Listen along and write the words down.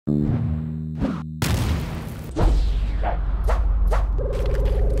Well,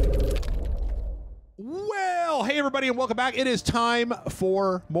 hey everybody, and welcome back. It is time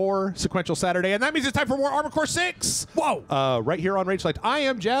for more Sequential Saturday, and that means it's time for more Armored Core 6. Whoa! Right here on Rage Select. I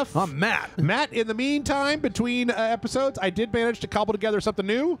am Jeff. I'm Matt. Matt, in the meantime, between episodes, I did manage to cobble together something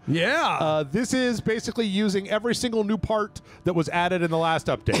new. Yeah. This is basically using every single new part that was added in the last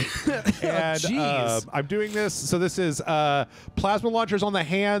update. And I'm doing this. So this is plasma launchers on the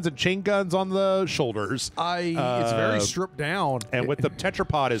hands and chain guns on the shoulders. It's very stripped down. And with the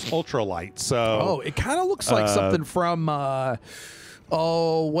tetrapod is ultralight. So it kind of looks like something from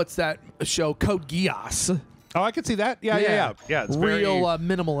what's that show? Code Geass. Oh, I can see that. Yeah. It's real very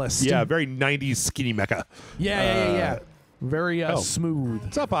minimalist. Yeah, very 90s skinny mecha. Yeah. Very smooth.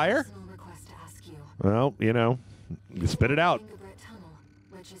 What's up, Ire? Well, you know, you spit it out.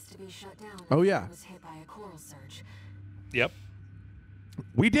 Oh, yeah. Yep.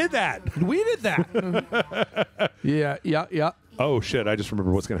 We did that. We did that. Yeah. Oh, shit. I just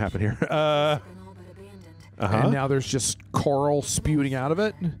remember what's going to happen here. And now there's just coral spewing out of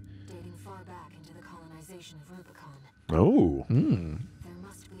it. Dating far back into the colonization of Rubicon. Oh. There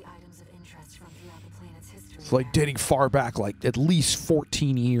must be items of interest from throughout the planet's history. It's like dating far back, like at least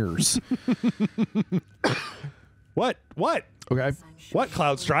 14 years. What? Okay. What,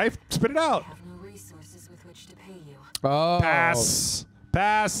 Cloud Strife? Spit it out. I have no resources with which to pay you. Oh. Pass.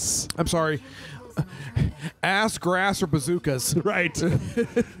 I'm sorry. Ass, grass, or bazookas. Right.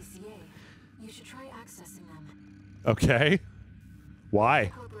 PCA. You should try accessing them. Okay.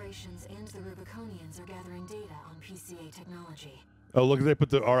 Why? Corporations and the Rubiconians are gathering data on PCA technology. Oh, look, they put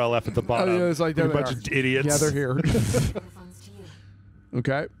the RLF at the bottom. Oh, yeah, it's like You're there a bunch of idiots. Yeah, they're here. The funds to you.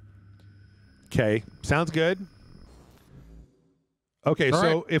 Okay. Okay. Sounds good. Okay, All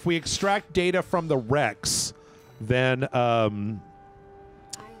so right. if we extract data from the Rex, then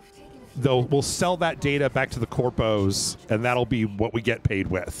we'll sell that data back to the corpos, and that'll be what we get paid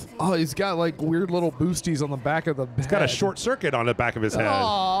with. Oh, he's got like weird little boosties on the back of the head. He's got a short circuit on the back of his head.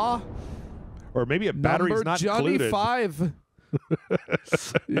 Aww. Or maybe a battery's Number not Johnny included. 5.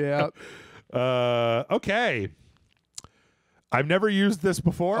 Yeah. Okay. I've never used this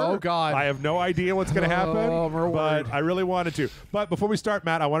before. Oh, God. I have no idea what's going to happen, we're but worried. I really wanted to. But before we start,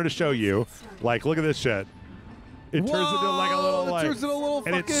 Matt, I wanted to show you. Like, look at this shit. It turns into like a little, It like, turns into a little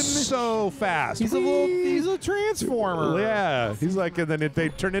and fucking. it's so fast. He's a transformer. Yeah, he's like, and then they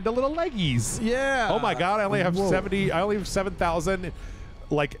turn into little leggies. Yeah. Oh my God, I only have Whoa. 7,000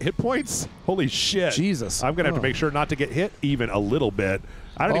 like hit points. Holy shit. Jesus. I'm gonna have to make sure not to get hit even a little bit.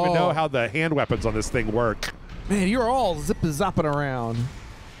 I don't even know how the hand weapons on this thing work. Man, you're all zip-zapping around.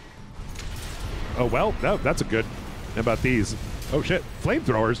 Oh well, no, that's a good. How about these? Oh shit,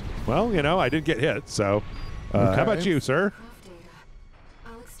 flamethrowers. Well, you know, I didn't get hit, so. How about you, sir? Craft data.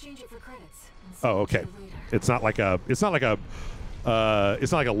 I'll exchange it for credits. And Oh, okay. send it to you later. It's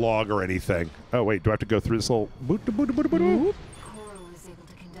not like a log or anything. Oh wait, do I have to go through this little? Boot, boot, boot, boot, boot? Coral is able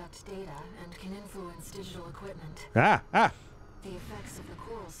to conduct data and can influence digital equipment. Ah. The effects of the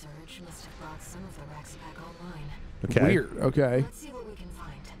coral surge must have brought some of the Rex back online. Okay. Weird. Okay. Let's see what we can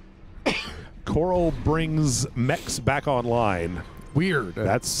find. Coral brings mechs back online. Weird.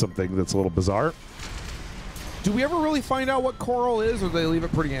 That's something that's a little bizarre. Do we ever really find out what coral is, or do they leave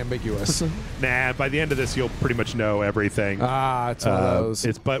it pretty ambiguous? Nah, by the end of this, you'll pretty much know everything. It's one of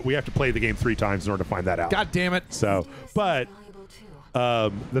those. But we have to play the game 3 times in order to find that out. God damn it. So, but Valuable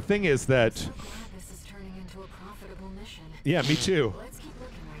too. the thing is that, I'm glad this is turning into a profitable mission. yeah, me too. Let's keep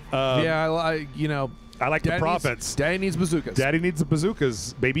looking right now. Yeah, I like the Daddy profits. Daddy needs bazookas. Daddy needs the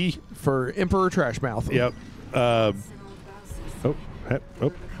bazookas, baby. For Emperor Trashmouth. Yep. Oh. Oh.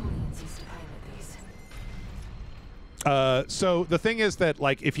 Rubiconians used to pilot these. So the thing is that,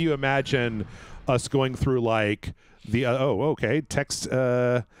 like, if you imagine us going through, like, the text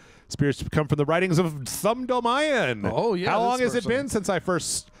appears to come from the writings of Thumdelmayan. Oh, yeah, How long this has it person. been since I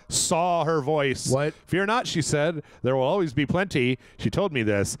first saw her voice? What? Fear not, she said. There will always be plenty. She told me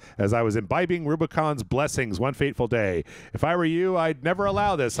this as I was imbibing Rubicon's blessings one fateful day. If I were you, I'd never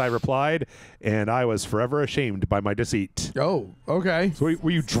allow this, I replied, and I was forever ashamed by my deceit. Oh, okay. So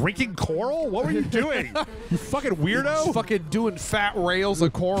were you drinking coral? What were you doing? You fucking weirdo? Fucking doing fat rails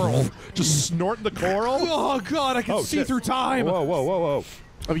of coral. Just snorting the coral? Oh, God, I can see shit. through time. Whoa.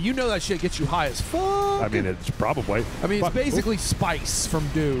 I mean, you know that shit gets you high as fuck. I mean, it's probably. I mean, it's Fuck. basically Spice from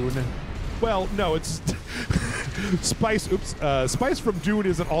Dune. Well, no, it's Spice. Oops. Spice from Dune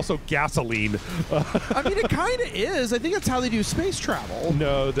isn't also gasoline. I mean, it kind of is. I think that's how they do space travel.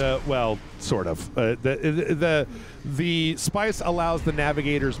 No, well, sort of. The spice allows the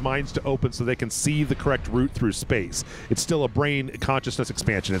navigators' minds to open so they can see the correct route through space. It's still a brain consciousness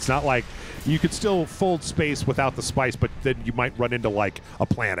expansion. It's not like you could still fold space without the spice, but then you might run into like a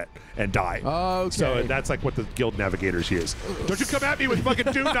planet and die. Okay. So that's like what the guild navigators use. Don't you come at me with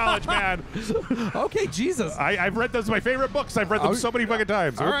fucking Dune knowledge, man. Okay, Jesus. I've read those. My favorite books. I've read them so many fucking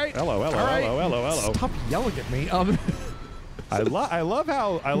times. All right. Hello. All right. Hello. Stop yelling at me. I love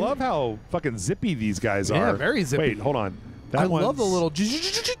how fucking zippy these guys are. Yeah, very zippy. Wait, hold on. I love the little.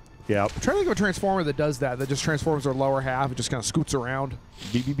 Yeah. I'm trying to think of a transformer that does that. That just transforms their lower half. It just kind of scoots around.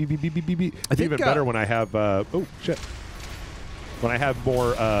 Beep, beep, beep, beep, beep, beep, beep. It's think, even better when I have. Oh shit. When I have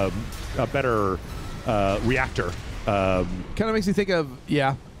more a better reactor. Kind of makes me think of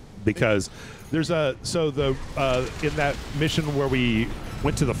Because there's in that mission where we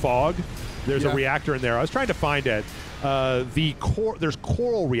went to the fog, there's a reactor in there. I was trying to find it. There's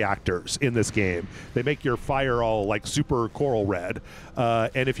coral reactors in this game. They make your fire all like super coral red,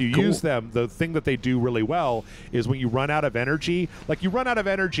 and if you use them, the thing that they do really well is when you run out of energy, like you run out of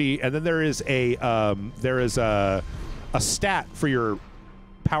energy, and then there is a stat for your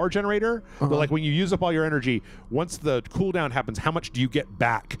power generator. But like when you use up all your energy, once the cooldown happens, how much do you get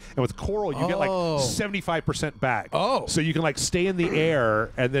back? And with coral, you get like 75% back. Oh, so you can like stay in the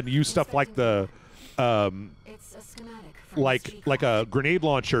air and then use stuff like the It's a schematic for like a grenade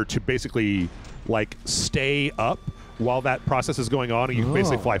launcher to basically like stay up while that process is going on, and you can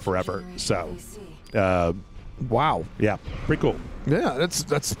basically fly forever. So wow. Yeah, pretty cool. Yeah,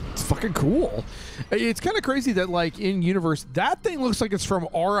 that's fucking cool. It's kind of crazy that like in universe that thing looks like it's from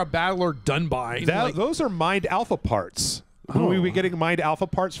Aura Battler Dunbine. Those are mind alpha parts. Will we be getting mind alpha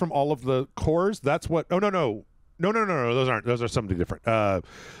parts from all of the cores? That's what. Oh no. Those aren't. Those are something different.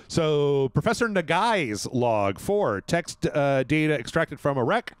 So Professor Nagai's log 4 text data extracted from a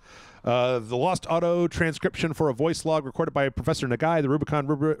wreck. The lost auto transcription for a voice log recorded by Professor Nagai, the Rubicon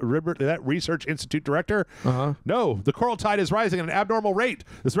Research Institute director. No, the coral tide is rising at an abnormal rate.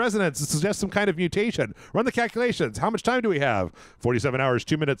 This resonance suggests some kind of mutation. Run the calculations. How much time do we have? 47 hours,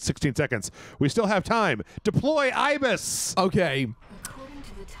 2 minutes, 16 seconds. We still have time. Deploy IBIS. Okay. According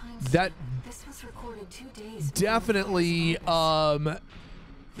to the time That this was recorded 2 days definitely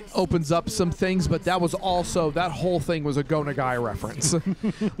opens up some things, but that was also, that whole thing was a Go Nagai reference.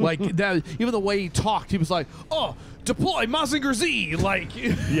 Like that, even the way he talked, he was like, "Oh, deploy Mazinger Z!" Like,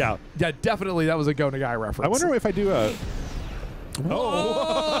 Yeah, definitely that was a Go Nagai reference. I wonder if I do a.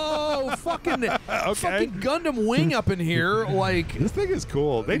 Whoa, fucking Gundam Wing up in here. Like, This thing is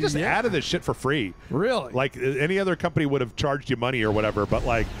cool. They just added this shit for free. really? Like any other company would have charged you money or whatever, but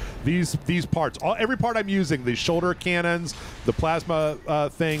like these parts, every part I'm using, the shoulder cannons, the plasma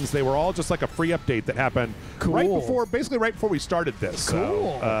things, they were all just like a free update that happened right before we started this.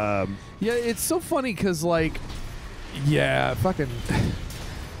 Cool. So, Yeah, it's so funny because like, fucking.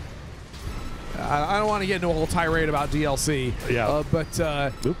 I don't want to get into a whole tirade about DLC. Yeah. But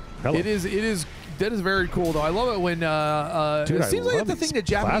hello. it is that is very cool though. I love it when Dude, it seems I like love the thing these that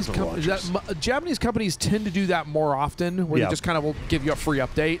Japanese plasma launchers. Japanese companies tend to do that more often, where they just kind of will give you a free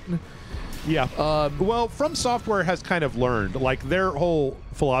update. Yeah. Well, From Software has kind of learned, like their whole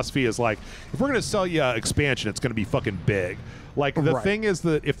philosophy is like, if we're going to sell you an expansion, it's going to be fucking big. Like the thing is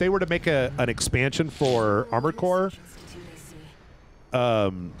that if they were to make an expansion for Armored Core,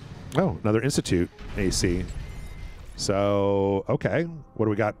 another Institute AC. So okay, what do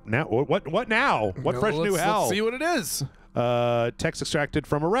we got now? What now? What fresh new hell? Let's see what it is. Text extracted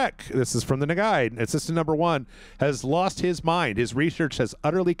from a wreck. This is from the Nagai. Assistant number 1 has lost his mind. His research has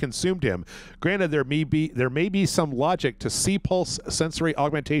utterly consumed him. Granted, there may be some logic to C-pulse sensory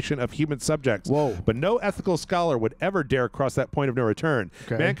augmentation of human subjects. Whoa. But no ethical scholar would ever dare cross that point of no return.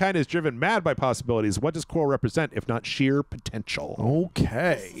 Okay. Mankind is driven mad by possibilities. What does Coral represent if not sheer potential?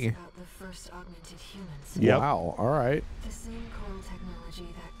 Okay. about the first augmented humans. Yep. Wow. All right. The same coral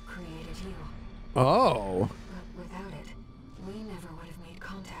technology that created you. Oh. But without it, we never would have made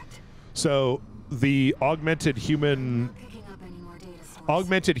contact. So the augmented human... Not picking up any more data sources.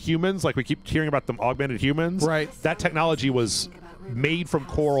 Augmented humans, like we keep hearing about them, augmented humans. Right. That technology was made from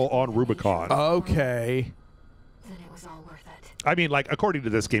Coral on Rubicon. Okay. Then it was all worth it. I mean, like, according to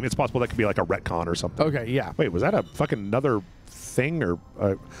this game, it's possible that could be like a retcon or something. Okay. Yeah. Wait, was that a fucking another thing or...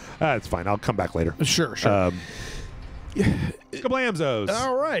 it's fine. I'll come back later. Sure. Kablamzos.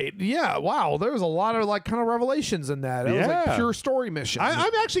 All right. Yeah. Wow. There's a lot of like kind of revelations in that. It was like Yeah. pure story mission.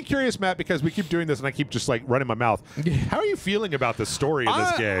 I'm actually curious, Matt, because we keep doing this and I keep just like running my mouth. How are you feeling about the story in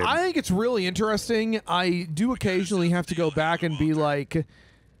this game? I think it's really interesting. I do occasionally have to go back and be like,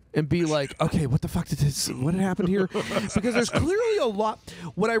 okay, what the fuck what had happened here? Because there's clearly a lot.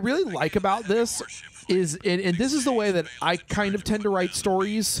 What I really like about this is, and this is the way that I kind of tend to write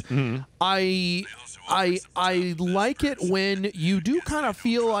stories. Mm-hmm. I like it when you do kind of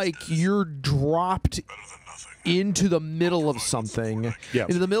feel like you're dropped into the middle of something,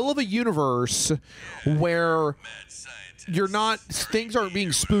 into the middle of a universe where you're not, things aren't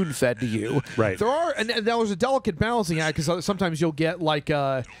being spoon fed to you. Right. There are, and that was a delicate balancing act, because sometimes you'll get like,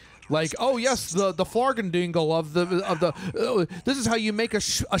 oh yes, the flargendingle of the this is how you make a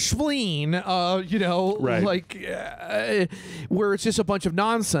spleen, you know, right. like where it's just a bunch of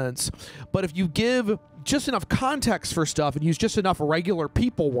nonsense. But if you give just enough context for stuff and use just enough regular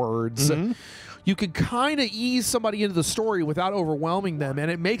people words, you can kind of ease somebody into the story without overwhelming them,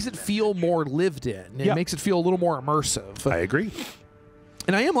 and it makes it feel more lived in. It makes it feel a little more immersive. I agree.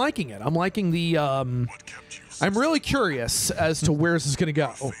 And I am liking it. I'm liking the. I'm really curious as to where this is going to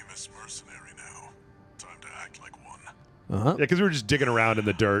go. Yeah, because we were just digging around in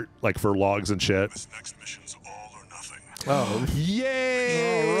the dirt, like for logs and shit. This next mission's all or nothing. Oh,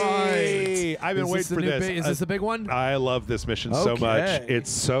 yay! all right. I've been waiting for this. Is this the big one? I love this mission so much. Okay. It's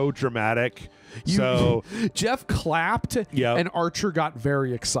so dramatic. So Jeff clapped, and Archer got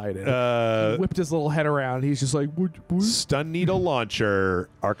very excited. He whipped his little head around. He's just like, what? Stun needle launcher,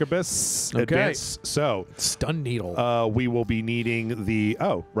 Arquebus, advanced. So stun needle. We will be needing the.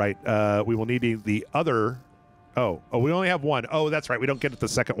 Oh, right. We will need the other. Oh, we only have one. Oh, that's right. We don't get the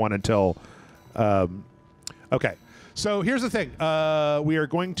second one until. Okay. So here's the thing. We are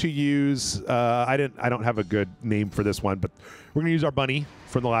going to use. I don't have a good name for this one, but we're going to use our bunny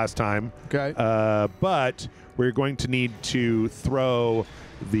from the last time. Okay. But we're going to need to throw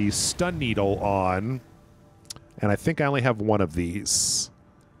the stun needle on, and I think I only have one of these.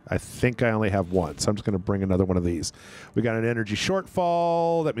 I think I only have one, so I'm just going to bring another one of these. We got an energy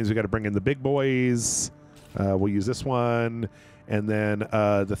shortfall. That means we got to bring in the big boys. We'll use this one, and then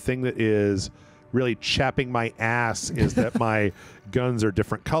the thing that is really chapping my ass is that my guns are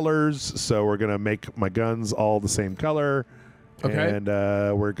different colors, so we're going to make my guns all the same color. Okay. And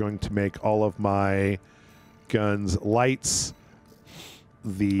we're going to make all of my guns lights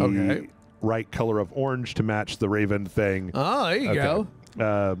the right color of orange to match the Raven thing. Oh, there you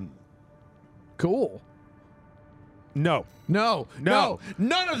go. Cool. No. None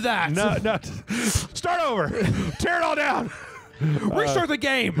of that. No. Start over. Tear it all down. Restart the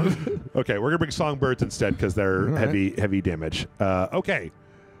game. Okay, we're gonna bring songbirds instead because they're heavy damage. Okay,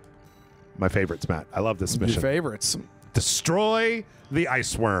 my favorites, Matt. I love this mission. Your favorites. Destroy the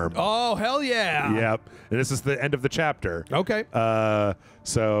ice worm. Oh, hell yeah. Yep. And this is the end of the chapter. Okay.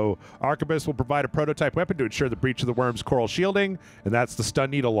 So Arquebus will provide a prototype weapon to ensure the breach of the worm's coral shielding, and that's the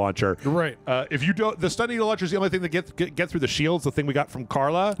stun needle launcher. Right. If you don't, the stun needle launcher is the only thing that get through the shields. The thing we got from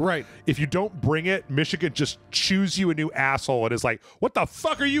Carla. Right. If you don't bring it, Michigan just chews you a new asshole and is like, "What the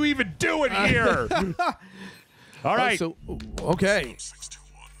fuck are you even doing here?" All right. So, okay.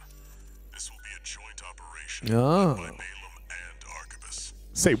 621. This will be a joint operation Oh. by Balaam and Arquebus.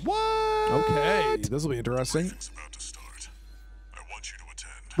 Say what? Okay. This will be interesting. It's about to start. I want you to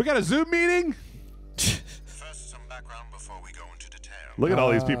attend. We got a Zoom meeting. First, some background before we go into detail. Look at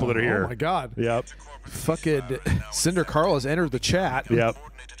all these people that are here. Oh, my God. Yep. Fucking Cinder Carla's entered the chat. Yep.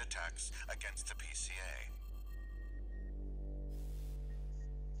 Coordinated attacks against the PCA.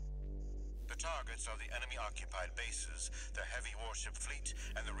 The targets are the enemy-occupied bases, the heavy warship fleet,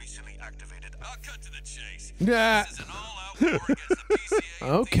 and the recently activated. I'll cut to the chase. Yeah. This is an all-out war against the PCA.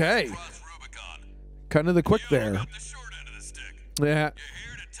 Okay. Across Rubicon. Kind of the quick You there. got the short end of the stick. Yeah. You're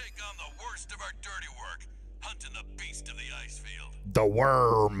here to take on the worst of our dirty work, hunting the beast of the ice field. The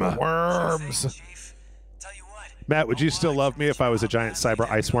worm. Worms. Chief, tell you what. Matt, would you still love me if I was a giant cyber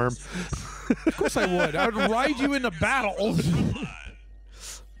ice worm? Of course I would. I would ride you into battle. Moving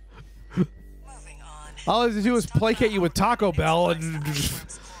on. All I have to do is placate you with Taco Bell, and Coral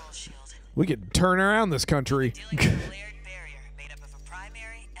shield. we could turn around this country. Dealing with a layered barrier made up of a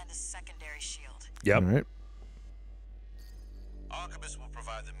primary and a secondary shield. Yep. All right. Arquebus will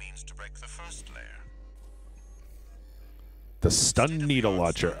provide the means to break the first layer. The stun needle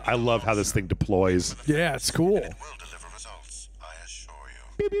launcher. I love how this thing deploys. Yeah, it's cool. It will deliver results, I assure you.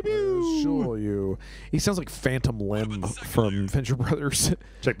 Pew, pew, pew. Show you. He sounds like Phantom Limb from Venture Brothers.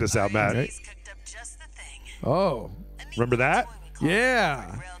 Check this out, Matt. He's cooked up just the thing. Oh. A meat Remember that? toy we call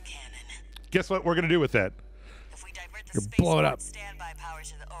Yeah. rail cannon. Guess what we're going to do with it? If we divert You're blowing up. Standby power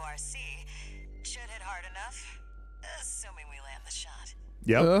to the ORC should hit hard enough, assuming we land the shot.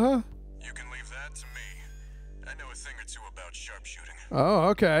 Yep. You can leave that to me. I know a thing or two about sharpshooting. Oh,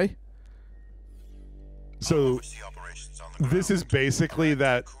 okay. So Oversee operations on the this is ground. basically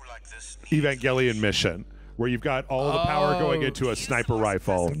that Crew like this needs Evangelion mission where you've got all the power going into a sniper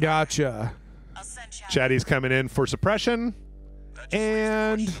rifle. Gotcha. I'll send Chad. Chatty's coming in for suppression, That just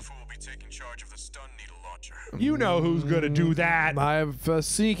and raises the question of who will be taking charge of the stun needle launcher. you know who's gonna do that. I have a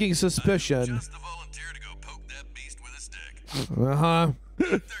sneaking suspicion. Just the volunteer to go poke that beast with a stick. 13. 13. You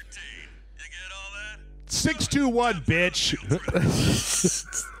get all that? 621, bitch.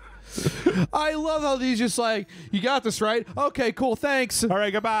 I love how these just like, you got this, right? Okay, cool, thanks. All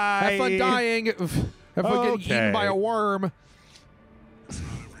right, goodbye. Have fun dying. Have fun getting eaten by a worm. Every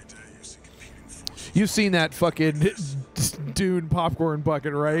day you see competing forces. You've seen that fucking Dune popcorn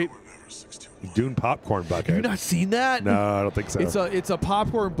bucket, right? Never 621. Dune popcorn bucket. Have you not seen that? No, I don't think so. It's a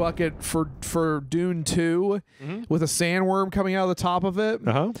popcorn bucket for Dune 2 with a sandworm coming out of the top of it.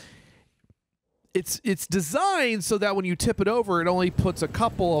 Uh-huh. It's designed so that when you tip it over, it only puts a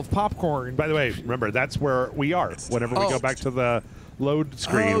couple of popcorn. By the way, remember, that's where we are. Whenever we Oh. go back to the load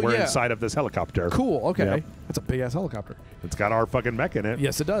screen, Oh, we're yeah. inside of this helicopter. Cool. Okay, Yep. that's a big ass helicopter. It's got our fucking mech in it.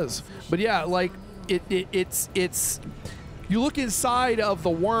 Yes, it does. But yeah, like it's. You look inside of the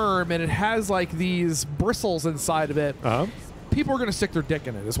worm, and it has like these bristles inside of it. Uh-huh. People are gonna stick their dick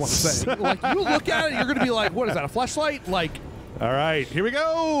in it. Is what I'm saying. Like you look at it, you're gonna be like, "What is that? A fleshlight?" Like, All right, here we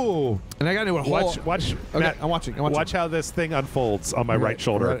go. and I got into a whole. Watch. Okay, Matt, I'm watching. Watch how this thing unfolds on my right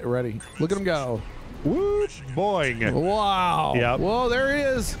shoulder. Ready. Look at him go. Whoop, boing. Wow. Yep. Whoa, there he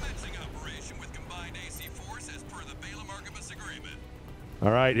is. Commencing operation with combined AC force as per the Balaam Archibus agreement.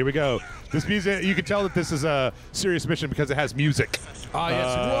 All right, here we go. This music, you can tell that this is a serious mission because it has music. Ah,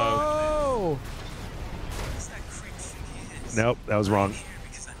 yes. Whoa. Nope, that was wrong.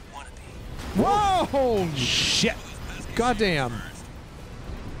 Whoa. Shit. Goddamn.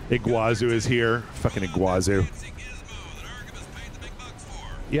 Iguazu is here. Fucking Iguazu. Fancy gizmo that Archibus paid the big bucks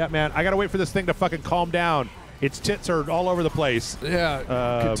for. Yeah, man, I gotta wait for this thing to fucking calm down. Its tits are all over the place.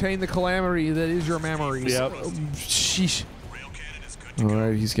 Yeah. Contain the calamity that is your memories. Yep. Sheesh. Rail cannon is good to All go.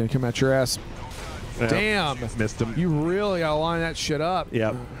 right, he's gonna come at your ass. Yep. Damn. Missed him. You really gotta line that shit up.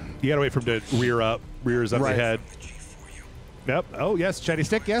 Yep. You gotta wait for him to rears up Right. ahead. Yep. Oh, yes, Chatty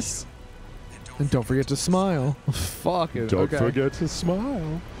Stick, yes. And don't forget to smile. Fuck it. Don't okay. forget to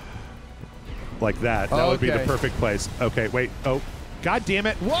smile. Like that. That would be the Okay. perfect place. Okay, wait. Oh, God damn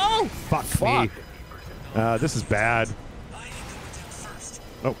it. Whoa! Fuck me. This is bad.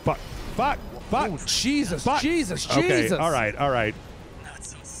 Oh, fuck. Fuck. Fuck. Oh, Jesus. Fuck. Jesus. Okay, Jesus. all right, all right. Not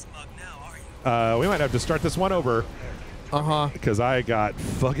so smug now, are you? We might have to start this one over Uh-huh. because I got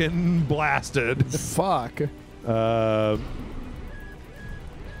fucking blasted. Fuck.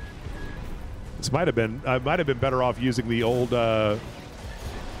 This might have been. I might have been better off using the old. Son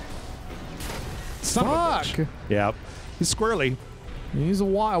of a Fuck. bitch. Yep. He's squirrely. He's a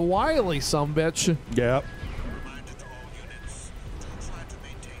wily sumbitch. Yep. Reminder to all units. Try to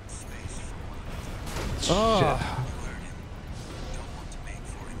maintain space for Oh. don't want to make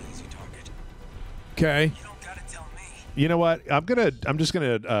for an easy target. Okay. You don't gotta tell me. You know what? I'm just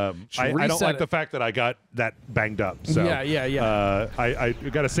gonna. I don't reset like it. the fact that I got that banged up. So Yeah. I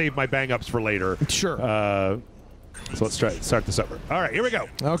got to save my bang ups for later. Sure. So let's start this over. All right, here we go.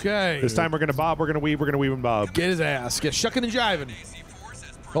 Okay. This time we're gonna bob. We're gonna weave and bob. Get his ass. Get shucking and jiving.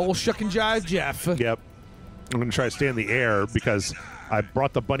 Old shuck and jive Jeff. Yep. I'm gonna try to stay in the air because I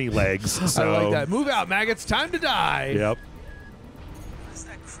brought the bunny legs. So I like that. Move out, maggots. Time to die. Yep. What does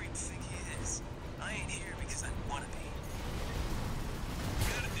that creep think he is? I ain't here because I wanna be.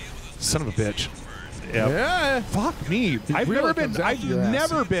 Son of a bitch. Yep. Yeah. Fuck me. I've really never been. comes after I've your ass.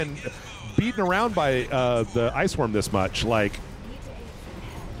 never been beaten around by the ice worm this much. Like,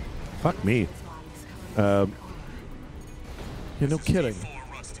 fuck me. Yeah, no kidding.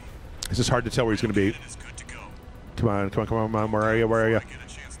 It's just hard to tell where he's gonna be. It's good to go. Come on. Where are you? Get a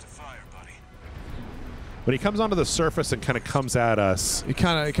chance to fire, buddy. When he comes onto the surface and kind of comes at us. It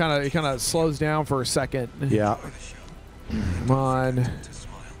kind of slows down for a second. Yeah. Come on.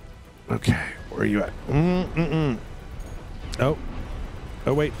 Okay. Where are you at? Oh.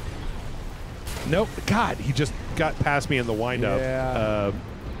 Oh wait. Nope. God, he just got past me in the windup. Yeah.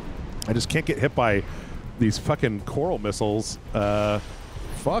 I just can't get hit by these fucking coral missiles.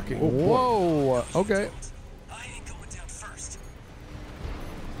 Fucking. Oh, boy. Whoa. Okay. I ain't going down first.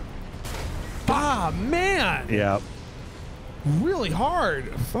 Ah, man. Yeah. Really hard.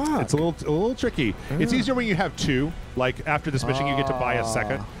 Fuck. It's a little tricky. It's easier when you have two. Like after this mission, you get to buy a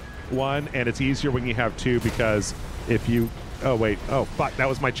second one, and it's easier when you have two because if you... Oh, wait. Oh, fuck. That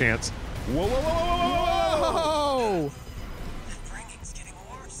was my chance. Whoa, whoa, whoa, whoa, whoa, whoa! Oh! Ringing's getting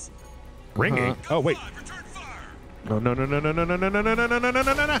worse. Ringing? Oh, wait. Return fire. No, no, no, no, no, no, no, no, no, no, no, no, no,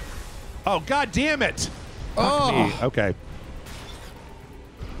 no, no, no. Oh, god damn it. Fuck me. Okay.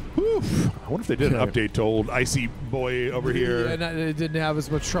 Whew. I wonder if they did an Okay. update to old Icy Boy over here. And it didn't have as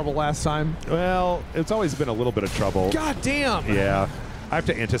much trouble last time. Well, it's always been a little bit of trouble. God damn! Yeah. I have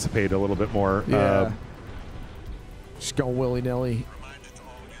to anticipate a little bit more. Yeah. Just going willy-nilly. Reminder to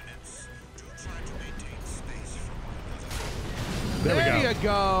all units to try to maintain space from one another. There we go. You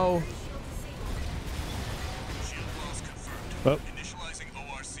go. Shield walls confirmed. Oh, Initializing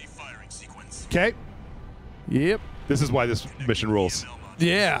ORC firing sequence. okay. Yep. This is why this mission rules.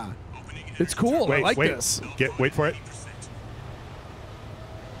 Yeah. It's cool. I like wait. this. Wait for it.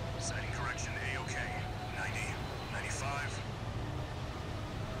 Sighting correction A-OK. 90, 95.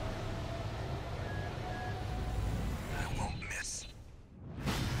 I won't miss.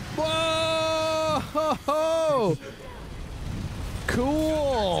 Whoa!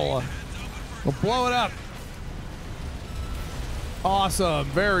 Cool. We'll blow it up. Awesome.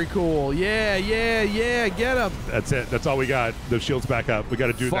 Very cool. Yeah, yeah, yeah. Get him. That's it. That's all we got. The shield's back up. We got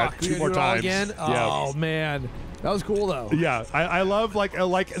to do Fuck. that we two gotta more do it all times. again? Yeah. Oh, man. That was cool, though. Yeah, I love like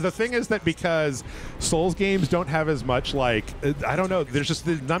the thing is that because Souls games don't have as much like I don't know, there's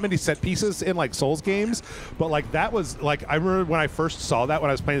not many set pieces in like Souls games, but like that was like I remember when I first saw that when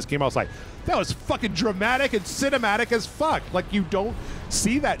I was playing this game, I was like, that was fucking dramatic and cinematic as fuck. Like you don't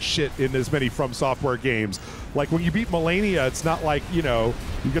see that shit in as many From Software games. Like when you beat Melania, it's not like, you know,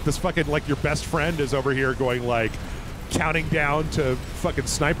 you get this fucking like your best friend is over here going like counting down to fucking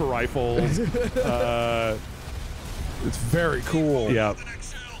sniper rifles. It's very cool. Yeah.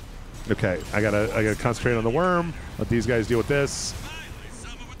 Okay, I gotta concentrate on the worm. Let these guys deal with this.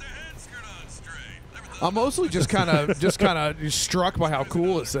 I'm mostly just kind of struck by how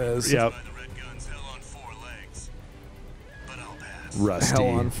cool this is. Yep. The red gun's hell on 4 legs. But I'll pass. Rusty.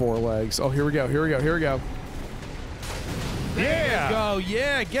 Hell on 4 legs. Oh, here we go. Here we go. Here we go. Yeah. Go.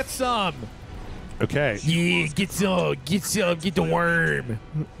 Yeah. Get some. Okay. Yeah. Get some. Get some. Get the worm.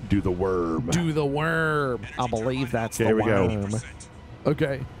 Do the worm. Do the worm. I believe that's Okay, the here we go. worm.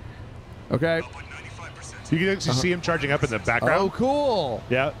 Okay. Okay. You can actually see him charging up in the background. Oh, cool.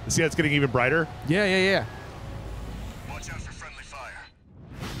 Yeah. See, it's getting even brighter. Yeah. Yeah. Yeah. Watch out for friendly fire.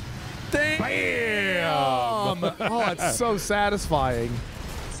 Bam! Oh, it's so satisfying.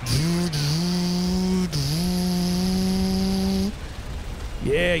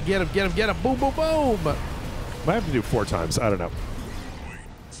 Yeah, get him, get him, get him. Boom, boom, boom. Might have to do 4 times. I don't know.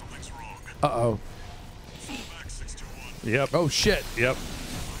 Something's wrong. Uh-oh. Back 621. Yep. Oh, shit. Yep.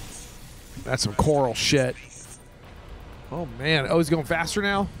 That's some coral shit. Oh, man. Oh, he's going faster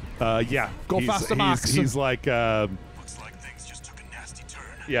now? Yeah. Go faster, Max. He's like, Looks like things just took a nasty turn.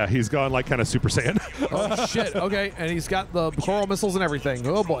 yeah, he's gone like kind of Super Saiyan. Oh, shit. Okay, and he's got the coral missiles and everything.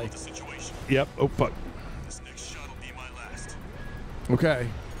 Oh, boy. The situation. Yep. Oh, fuck. This next shot will be my last. Okay.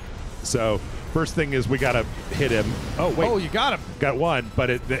 So, first thing is we got to hit him. Oh, wait. Oh, you got him. Got one,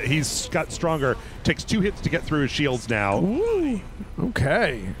 but he's got stronger. Takes 2 hits to get through his shields now. Ooh.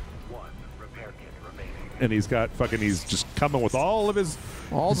 Okay. And he's just coming with all of his...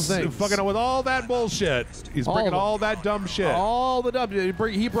 All the things. Fucking with all that bullshit. He's All bringing of it. all that dumb shit. All the W.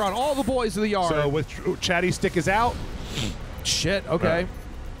 He brought all the boys to the yard. So with Chatty Stick is out. Shit. Okay.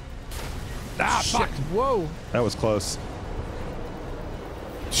 Ah, Shit. fuck. Whoa. That was close.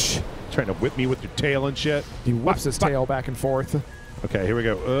 Trying to whip me with your tail and shit. He whips his Fuck. tail back and forth. Okay, here we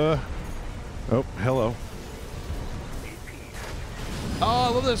go. Oh, hello. Oh, I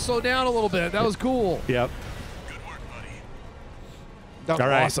love that. Slow down a little bit. That was cool. Yep. Good work, buddy. That was All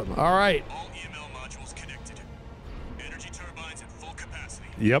right. awesome. All right. All EML modules connected. Energy turbines at full capacity.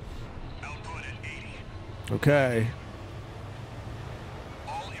 Yep. Output at 80. Okay.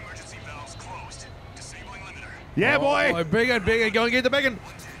 All emergency valves closed. Disabling limiter. Yeah, boy. Oh, big one, big one. Go and get the bacon.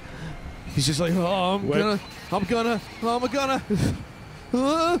 He's just like, oh, I'm What? gonna.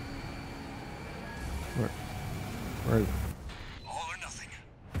 Right. All or nothing.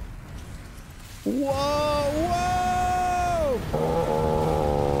 Whoa!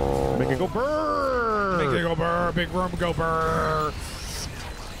 Make it go burr. Make it go burr. Big room go burr.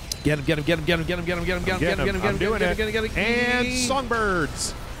 Get him, get him, get him, get him, get him, get him, get him, get him, get him, get him, I'm doing get him, it. get him, get him, get him. And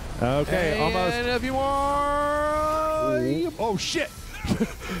songbirds. Okay, And almost. a few more. Oh, shit.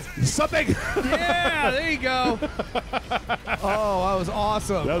 Something. Yeah, there you go. Oh, that was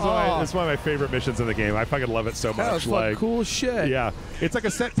awesome. That's one of my favorite missions in the game. I fucking love it so much. That was like, cool shit. yeah, it's like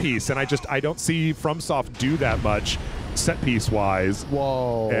a set piece, and I don't see FromSoft do that much set piece wise.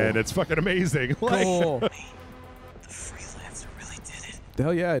 Whoa. And it's fucking amazing. Like, Cool.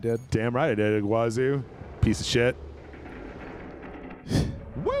 Hell yeah, I did. Damn right I did, Wazoo. Piece of shit.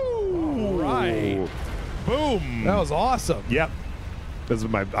 Woo! All right. Boom! That was awesome. Yep. This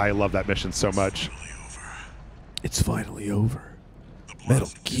is I love that mission so much. It's finally over. Metal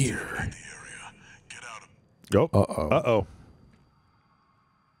Gear. Oh. Uh-oh. Uh-oh.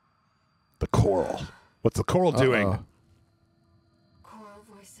 The coral. What's the coral doing? Choral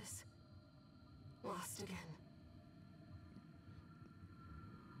voices. Lost again.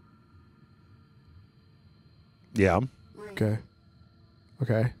 Yeah. Raven, Okay.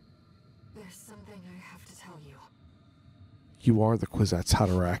 Okay. there's something I have to tell you. You are the Quizette's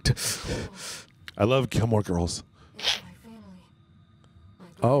Hatteract. I love Gilmore Girls. It's my family. My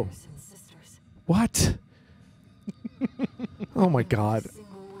Oh. brothers and sisters. What? Oh my god. A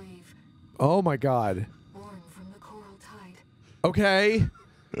single wave Oh my god. born from the coral tide. Okay.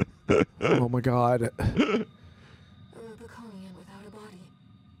 Oh my god. A Rubiconian without a body.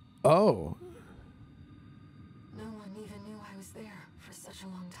 Oh. No one even knew I was there for such a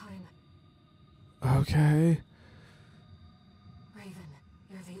long time. Okay. Raven,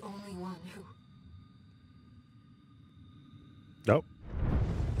 you're the only one who... Nope.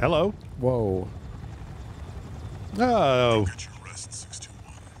 Hello. Whoa. Oh. Get your rest,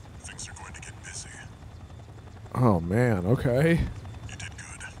 621. Things are going to get busy. Oh man. Okay. You did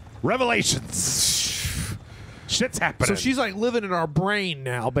good. Revelations. Shit's happening. So she's like living in our brain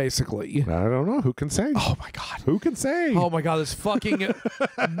now, basically. I don't know. Who can say? Oh my god. Who can say? Oh my god, this fucking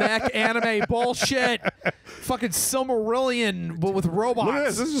mech anime bullshit. Fucking Silmarillion, but with robots. Look at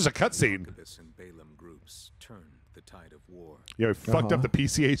this. This is just a cutscene. Arquebus and Balaam groups turned the tide of war, Yeah, we fucked up the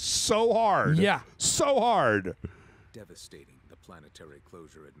PCA so hard. Yeah. So hard. devastating the Planetary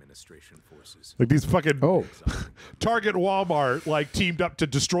Closure Administration forces. Like these fucking Oh. Target and Walmart like teamed up to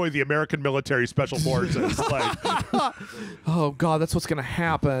destroy the American military special forces. Like Oh god, that's what's gonna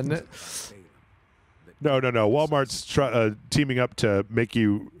happen. no. Walmart's teaming up to make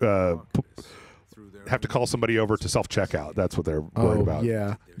you have to call somebody over to self-checkout. That's what they're worried about.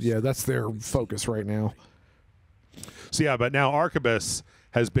 Yeah. Yeah, that's their focus right now. So yeah, but now Arquebus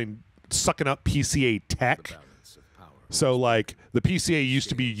has been sucking up PCA tech. So like the PCA used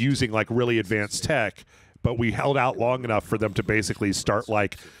to be using like really advanced tech, but we held out long enough for them to basically start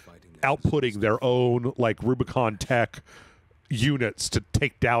like outputting their own like Rubicon tech units to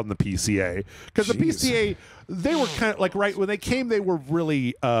take down the PCA. Because the PCA, they were kind of like right when they came, they were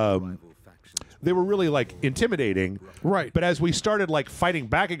really like intimidating. Right. But as we started like fighting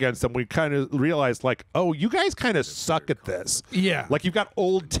back against them, we kind of realized like, oh, you guys kind of suck at this. Yeah. Like you've got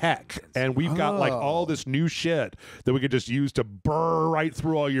old tech and we've got like all this new shit that we could just use to burr right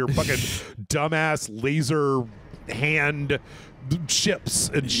through all your fucking dumbass laser hand ships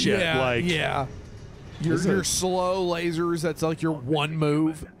and shit. Yeah, like yeah. Your slow lasers, that's like your one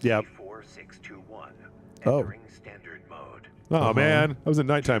move. Yep. 4621. Oh. Entering standard mode. Oh man, I was in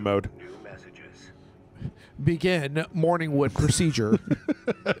nighttime mode. New messages. Begin morning wood procedure.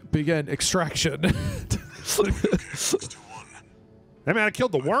 Begin extraction. Hey man, I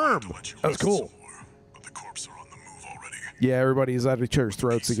killed the worm. That was cool. But the corpses are on the move already. Yeah, everybody's at each other's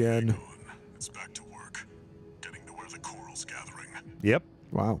throats again. It's back to work. Getting to where the coral's gathering. Yep,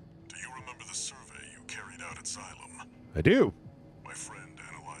 Wow. Do you remember the survey you carried out at Xylem? I do. My friend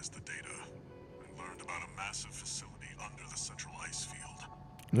analyzed the data and learned about a massive facility under the central ice field.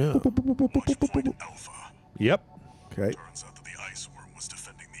 Yeah. Watch Point Alpha. Yep. Okay. Turns out that the ice worm was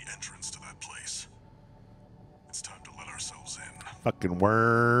defending the entrance to that place. It's time to let ourselves in. Fucking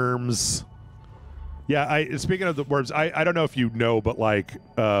worms. Yeah, speaking of the worms, I don't know if you know, but like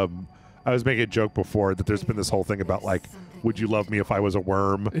I was making a joke before that there's been this whole thing about like, would you love me if I was a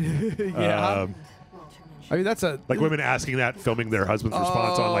worm? Yeah. I mean, that's a Like women asking that, filming their husband's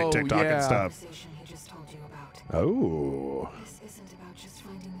response on like TikTok and yeah. stuff. Conversation he just told you about. Oh. This isn't about just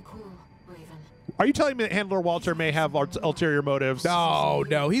finding the coral, Raven. Are you telling me that Handler Walter may have ulterior motives?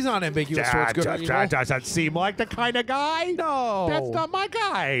 no, he's not ambiguous towards good or evil. That doesn't seem like the kind of guy. No. That's not my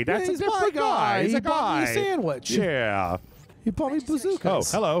guy. That's he's a my different guy. He's He a bought me guy. a sandwich. Yeah. He bought me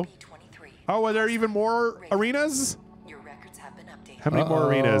bazookas. Oh, hello. B23. Oh, are there even more arenas? Your records have been updated. How many more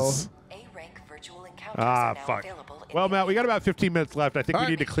arenas? A-rank virtual encounters Ah, are now fuck. available in Well, the Matt, we got about 15 minutes left. I think we All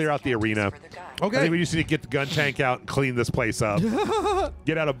need to clear out the arena. further guide. I Okay. think we just need to get the gun tank out and clean this place up.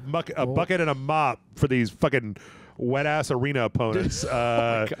 Get out a bucket and a mop for these fucking wet ass arena opponents.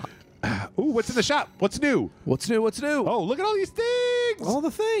 Ooh, what's in the shop? What's new? What's new? What's new? Oh, look at all these things. All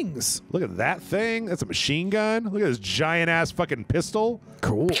the things. Look at that thing. That's a machine gun. Look at this giant ass fucking pistol.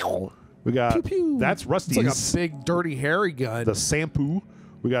 Cool. We got Pew, pew. that's It's Rusty's. like a big, dirty, hairy gun. The shampoo.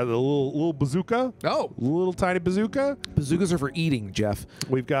 We got a little bazooka. Oh, Little tiny bazooka. bazookas are for eating, Jeff.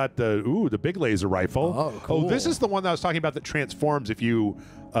 We've got the big laser rifle. Oh, cool. Oh, this is the one that I was talking about that transforms if you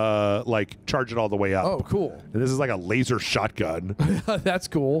like charge it all the way up. Oh, cool. And this is like a laser shotgun. That's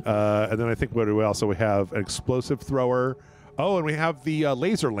cool. And then I think what do we also have? An explosive thrower. Oh, and we have the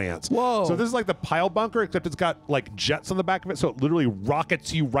laser lance. Whoa. So this is like the pile bunker, except it's got like jets on the back of it, so it literally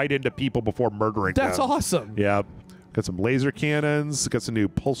rockets you right into people before murdering That's them. awesome. Yeah. Got some laser cannons. Got some new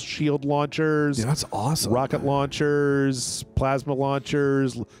pulse shield launchers. Yeah, that's awesome. Rocket launchers, plasma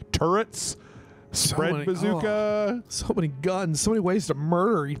launchers, turrets, spread many- bazooka. So many guns, so many ways to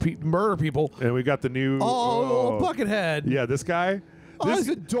murder people. And we got the new... Oh, Buckethead. Yeah, this guy. Oh, that's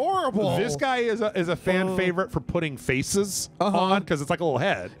adorable. This guy is a fan favorite for putting faces on because it's like a little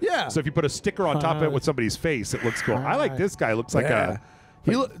head. Yeah. So if you put a sticker on top of it with somebody's face, it looks cool. I like this guy. Looks like Yeah.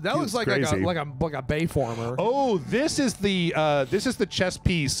 That he looks like crazy. a bayformer. Oh, this is the chess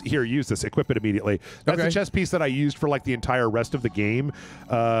piece. Here, use this. Equip it immediately. That's Okay. the chess piece that I used for like the entire rest of the game.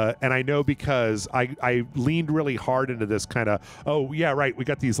 And I know because I leaned really hard into this kind of. Oh yeah, right. We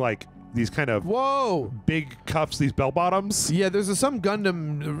got these kind of Whoa. big cuffs, these bell bottoms. Yeah, there's some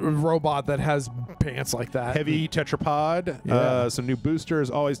Gundam robot that has pants like that. Heavy tetrapod. Yeah. Some new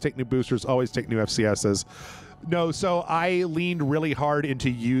boosters. Always take new boosters. Always take new FCSs. No, so I leaned really hard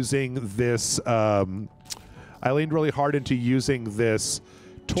into using this.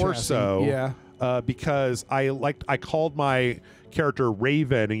 Torso. Yeah. Because I called my character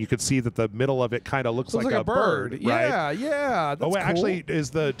Raven, and you could see that the middle of it kind of looks like a bird. Right? Yeah. That's Oh wait, cool. actually, does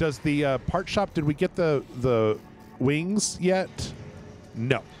the part shop? Did we get the wings yet?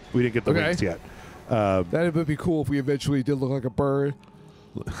 No, we didn't get the Okay. wings yet. That would be cool if we eventually did look like a bird.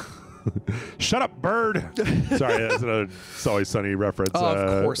 Shut up, bird. Sorry, that's a It's Always Sunny reference.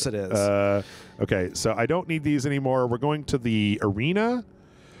 Of course it is. Okay, so I don't need these anymore. We're going to the arena.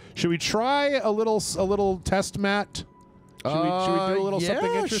 Should we try a little test, Matt? Should we do a little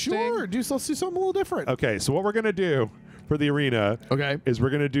something interesting? Sure. Let's do something a little different. Okay, so what we're gonna do for the arena is we're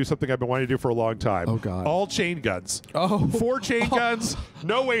going to do something I've been wanting to do for a long time. Oh, God. All chain guns. Oh. 4 chain guns,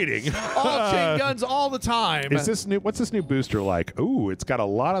 no waiting. All chain guns all the time. Is this new? What's this new booster like? Ooh, it's got a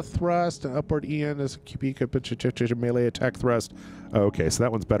lot of thrust, an upward EN, as a melee attack thrust. Okay, so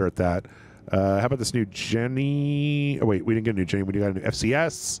that one's better at that. How about this new Jenny? Oh, wait, we didn't get a new Jenny. We got a new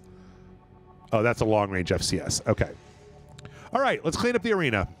FCS. Oh, that's a long-range FCS. Okay. All right, let's clean up the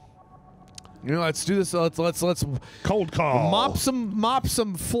arena. You know, let's do this. Let's Cold call. mop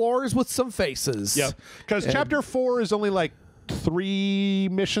some floors with some faces. Yep. Because chapter 4 is only like 3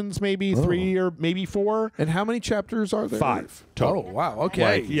 missions, maybe 3 or maybe 4. And how many chapters are there? 5 total. Oh wow.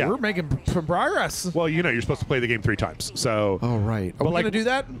 Okay. Like, yeah. We're making some progress. Well, you know, you're supposed to play the game 3 times. So. Oh right. Are we like, gonna do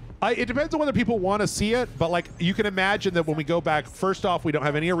that? It depends on whether people want to see it, but like you can imagine that when we go back, first off, we don't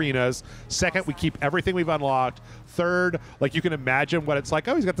have any arenas. Second, we keep everything we've unlocked. Third, like you can imagine what it's like.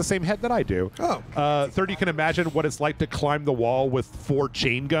 Oh, he's got the same head that I do. Oh. Third, you can imagine what it's like to climb the wall with 4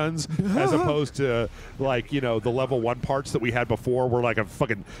 chain guns, as opposed to like, you know, the level 1 parts that we had before. We're like a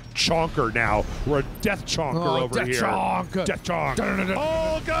fucking chonker now. We're a death chonker over Death here. Chonk. Death chonk.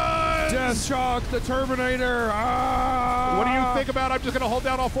 All guns. Death Chonk, the Terminator. Ah! What do you think about? I'm just gonna hold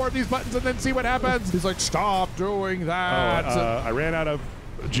down all 4 of these buttons and then see what happens. He's like, stop doing that. I ran out of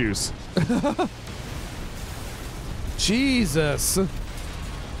juice. Jesus.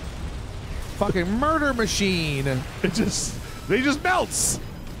 Fucking murder machine. They just melts.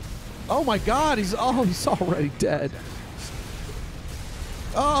 Oh my God, he's already dead.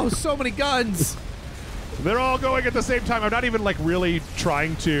 Oh, so many guns. They're all going at the same time. I'm not even like really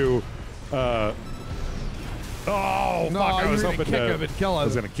trying to. Oh No, fuck! I you was were gonna hoping kick to. him and kill I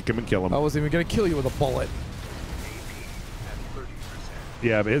was him. gonna kick him and kill him. I wasn't even gonna kill you with a bullet.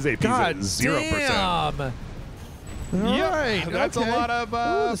 Yeah, but his AP God is at 0%. damn. Yeah, that's okay. a lot of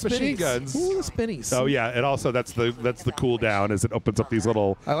Ooh, the machine spinnies. guns. Ooh, the spinnies. Oh yeah, and also that's the cooldown as it opens up these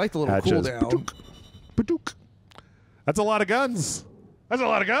little. I like the little hatches. cooldown. Ba-dook, ba-dook. That's a lot of guns. That's a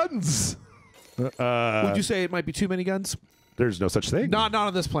lot of guns. Would you say it might be too many guns? There's no such thing. Not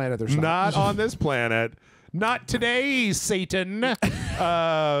on this planet. There's Not on this planet. Not today, Satan.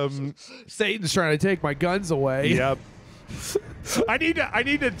 Satan's trying to take my guns away. Yep. I need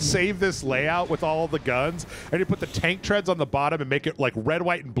to save this layout with all the guns. I need to put the tank treads on the bottom and make it like red,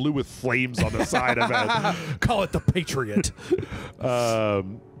 white, and blue with flames on the side of it. Call it the Patriot. Oh,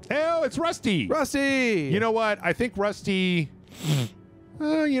 it's Rusty. Rusty. You know what? I think Rusty.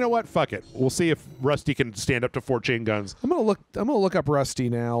 You know what? Fuck it. We'll see if Rusty can stand up to 4 chain guns. I'm gonna look up Rusty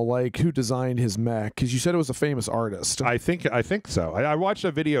now, like who designed his mech, because you said it was a famous artist. I think so. I watched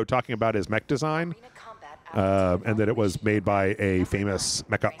a video talking about his mech design. and that it was made by a famous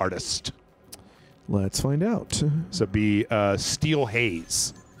mecha artist. Let's find out. So be Steel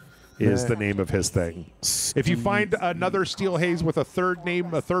Haze is the name of his thing. If you find another Steel Haze with a third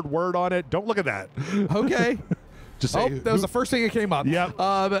name, a third word on it, don't look at that. Okay. Just say, that was the first thing that came up. Yep.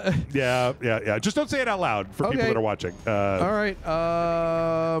 Yeah. Just don't say it out loud for people that are watching. All right.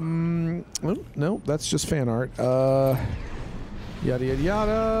 No, that's just fan art. Yada yada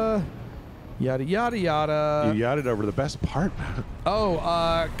yada. Yada yada yada. You yadded over the best part.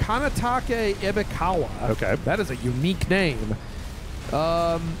 Kanatake Ibikawa. Okay. That is a unique name.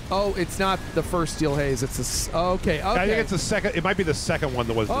 It's not the first Steel Haze. It's okay. I think it's the second. It might be the second one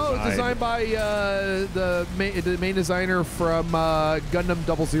that was designed. Designed by the main designer from Gundam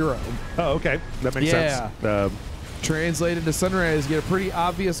 00. Oh, okay. That makes sense. Translated to Sunrise, get a pretty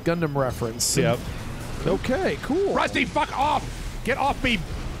obvious Gundam reference. Yep. Okay, cool. Rusty, fuck off! Get off me!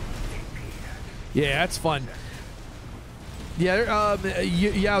 Yeah, that's fun. Yeah,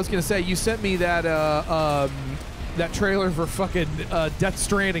 I was gonna say you sent me that that trailer for fucking Death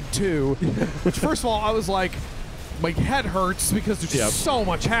Stranding 2, which first of all I was like, my head hurts because there's just so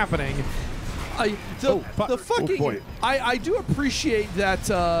much happening. I do appreciate that.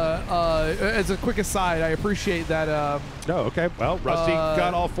 As a quick aside, I appreciate that. Oh, okay. Well, Rusty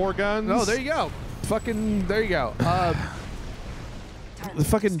got all 4 guns. Oh, there you go. Fucking there you go. The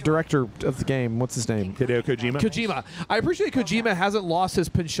fucking director of the game, what's his name? Hideo Kojima. Kojima. I appreciate Kojima hasn't lost his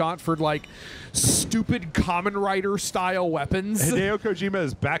penchant for like stupid Kamen Rider style weapons. Hideo Kojima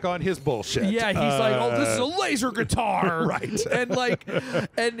is back on his bullshit. Yeah, he's like, oh, this is a laser guitar, right? And like,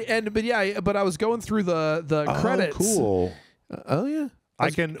 but I was going through the credits. Cool. Oh yeah.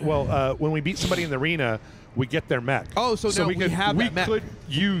 I can. Well, when we beat somebody in the arena, we get their mech. Oh, so now we have that mech. could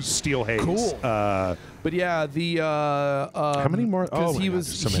use Steel Haze. Cool. But yeah, the how many more? Oh, he was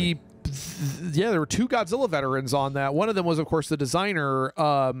so he. Yeah, there were 2 Godzilla veterans on that. One of them was, of course, the designer.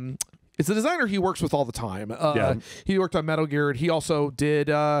 It's the designer he works with all the time. He worked on Metal Gear. And he also did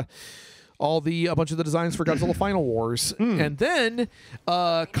a bunch of the designs for Godzilla Final Wars. And then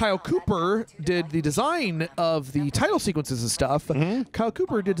Kyle Cooper did the design of the title sequences and stuff. Kyle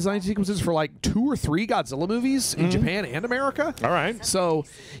Cooper did design sequences for like 2 or 3 Godzilla movies in Japan and America. All right. So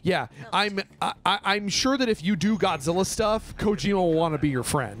yeah, I'm sure that if you do Godzilla stuff, Kojima will want to be your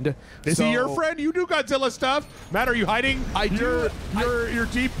friend. Is he your friend? You do Godzilla stuff. Matt, are you hiding your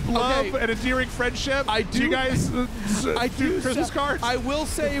deep love and endearing friendship? I do. Do you guys I do Christmas cards? I will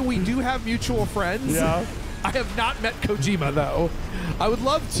say we do have mutual friends. Yeah. I have not met Kojima though. I would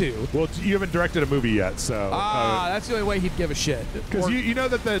love to. Well, you haven't directed a movie yet, so that's the only way he'd give a shit. Because you know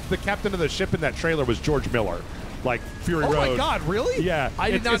that the captain of the ship in that trailer was George Miller, like Fury Road. Oh my God, really? Yeah,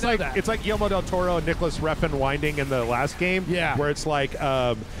 I did not know that. It's like Guillermo del Toro and Nicholas Refn winding in the last game. Yeah, where it's like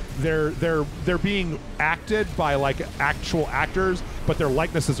they're being acted by like actual actors, but their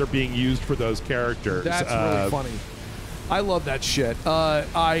likenesses are being used for those characters. That's really funny. I love that shit.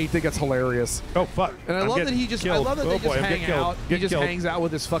 I think it's hilarious. Oh fuck! And I love that he just. Killed. I love that they just hang out. He just hangs out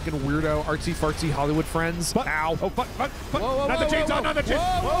with his fucking weirdo, artsy fartsy Hollywood friends. Ow! Oh fuck! Fuck! Fuck! Whoa, Not the chainsaw! Not the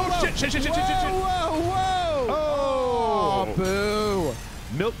chainsaw! Oh shit! Shit! Shit! Shit! Shit! Shit! Whoa! Oh! Boo!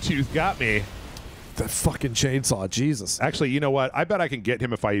 Milktooth got me. That fucking chainsaw, Jesus. Actually, you know what? I bet I can get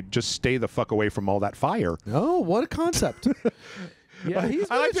him if I just stay the fuck away from all that fire. Oh, what a concept! Yeah, he's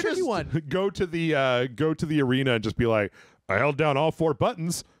I like a tricky one. Go to the arena and just be like, I held down all 4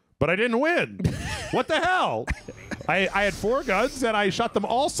 buttons, but I didn't win. What the hell? I had 4 guns and I shot them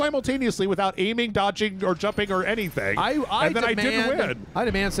all simultaneously without aiming, dodging, or jumping or anything. I didn't win. I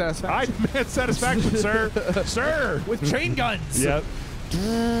demand satisfaction. I demand satisfaction, sir. Sir. With chain guns. Yep.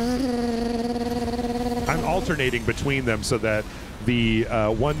 I'm alternating between them so that the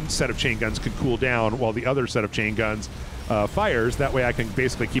one set of chain guns can cool down while the other set of chain guns fires. That way I can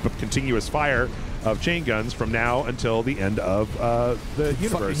basically keep a continuous fire of chain guns from now until the end of the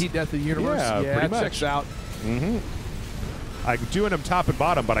universe. Fucking heat death of the universe. Yeah, pretty much. Checks out. I'm doing them top and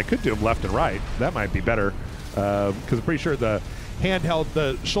bottom, but I could do them left and right. That might be better because I'm pretty sure the handheld,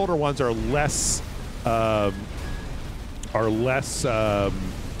 the shoulder ones are less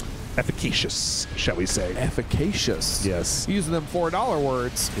efficacious, shall we say? Efficacious. Yes. Using them $4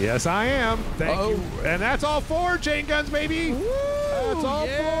 words. Yes, I am. Thank you. And that's all 4 chain guns, baby. Woo, that's all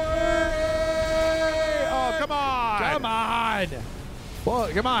 4. Oh, come on. Come on. Well,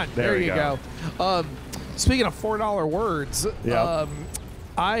 come on. There you go. Speaking of $4 words,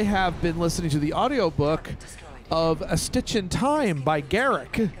 I have been listening to the audiobook of A Stitch in Time by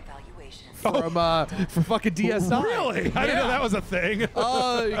Garrick. from fucking DS9. Really? I didn't know that was a thing.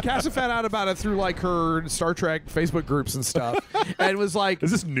 Cassie found out about it through like her Star Trek Facebook groups and stuff, and was like,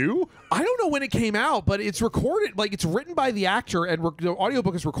 "Is this new?" I don't know when it came out, but it's recorded. Like it's written by the actor, and the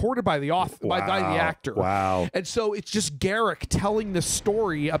audiobook is recorded by the by the actor. Wow. And so it's just Garrick telling the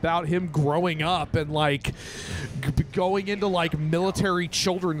story about him growing up and like going into like military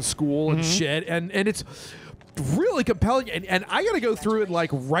children's school and shit, and it's really compelling, and I gotta go through and like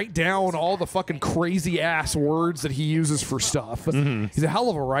write down all the fucking crazy ass words that he uses for stuff. He's a hell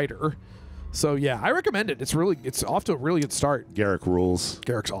of a writer. So yeah, I recommend it. It's off to a really good start. Garrick rules.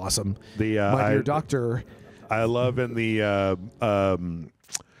 Garrick's awesome. The My Dear Doctor. I love in the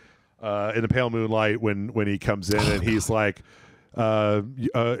Pale Moonlight when he comes in and he's like,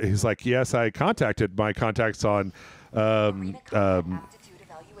 yes, I contacted my contacts on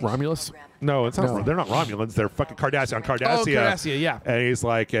Romulus. No, it's not. No. They're not Romulans. They're fucking Cardassia. Oh, Cardassia, yeah. And he's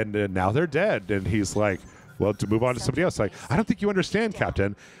like, and now they're dead. And he's like, well, to move on to somebody else. Like, I don't think you understand,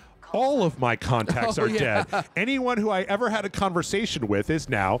 Captain. All of my contacts are dead. Anyone who I ever had a conversation with is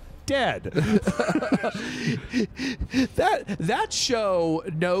now dead. That show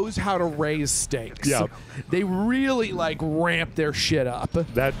knows how to raise stakes. Yeah. They really like ramp their shit up.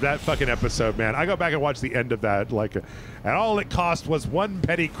 That fucking episode, man. I go back and watch the end of that. Like, and all it cost was one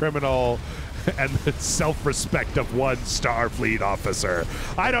petty criminal and the self-respect of one Starfleet officer.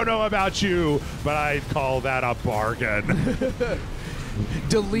 I don't know about you, but I'd call that a bargain.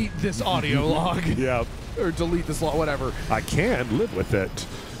 Delete this audio log. Yep. Or delete this log, whatever. I can live with it.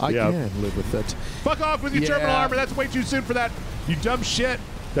 I can live with it. Fuck off with your terminal armor. That's way too soon for that. You dumb shit.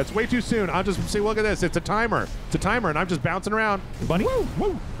 That's way too soon. I'll just say, look at this. It's a timer. It's a timer, and I'm just bouncing around. Bunny. Woo.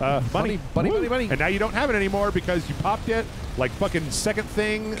 Woo. Bunny. Bunny. And now you don't have it anymore because you popped it like fucking second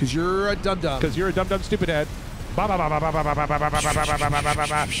thing. Because you're a dum-dum. Because you're a dum-dum stupid head. Oh,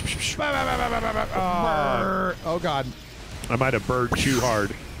 God. I might have bird too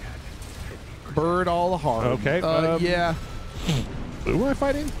hard. Bird all hard. Okay. Yeah. Who am I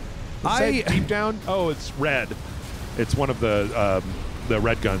fighting? Deep down. Oh, it's red. It's one of the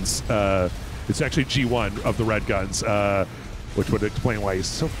red guns. It's actually G1 of the red guns, which would explain why he's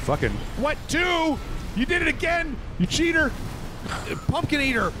so fucking. What? Two? You did it again? You cheater! Pumpkin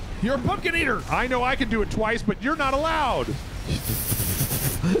eater. You're a pumpkin eater. I know I can do it twice, but you're not allowed.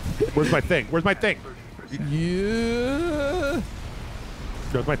 Where's my thing? Where's my thing? Yeah.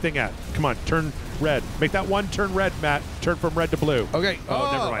 Where's my thing at? Come on, turn red. Make that one turn red, Matt. Turn from red to blue. Okay. Oh,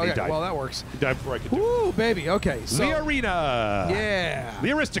 never mind. Okay. He died. Well, that works. He died before I could do it. Ooh, baby. Okay. So, The arena. Yeah.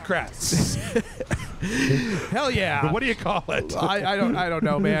 The aristocrats. Hell yeah. What do you call it? I don't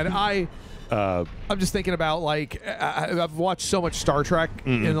know, man. I'm just thinking about like I've watched so much Star Trek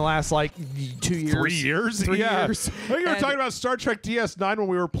in the last like 2 years. 3 years? 3 Yeah. years. I think we were talking about Star Trek DS9 when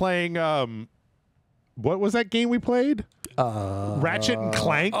we were playing. What was that game we played? Ratchet and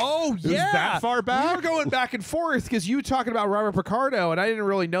Clank. Oh yeah, It was that far back. We were going back and forth because you were talking about Robert Picardo, and I didn't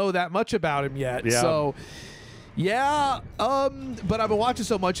really know that much about him yet. Yeah. So. Yeah, but I've been watching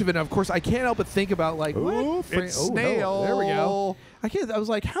so much of it, and of course, I can't help but think about like, Ooh, it's Snail. There we go. I was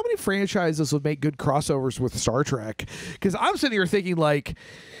like, how many franchises would make good crossovers with Star Trek? Because I'm sitting here thinking like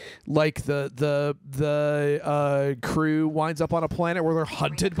the crew winds up on a planet where they're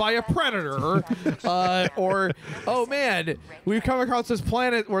hunted by a predator, or oh man, we've come across this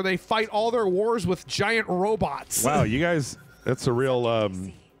planet where they fight all their wars with giant robots. Wow, you guys, that's a real.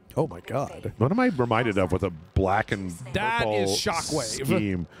 Oh my God! What am I reminded of with a black and That purple is Shockwave.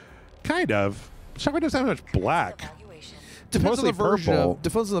 scheme? Kind of. Shockwave doesn't have much black. Depends on the Mostly version. purple.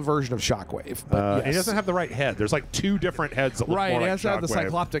 Depends on the version of Shockwave. But yes. He doesn't have the right head. There's like two different heads that look right. more It like has to have the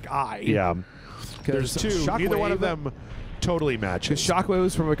Shockwave. cycloptic eye. Yeah. There's There's two. Neither one of them totally matches. Shockwave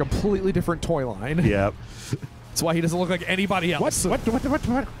is from a completely different toy line. Yep. That's why he doesn't look like anybody else. What?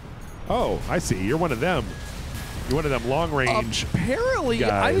 Oh, I see. You're one of them. You're one of them long range. Apparently, I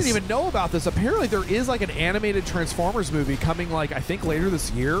guys. didn't even know about this. Apparently, there is like an animated Transformers movie coming, like I think later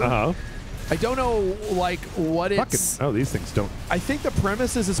this year. Uh-huh. I don't know, like what it's. Oh, these things don't. I think the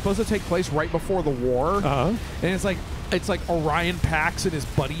premise is it's supposed to take place right before the war, Uh-huh. and it's like Orion Pax and his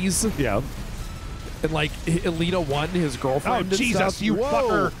buddies, Yeah. and like Elita 1, his girlfriend. Oh, and Jesus, stuff. you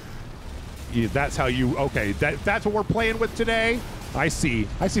Whoa. fucker. That's how you. Okay, that's what we're playing with today. I see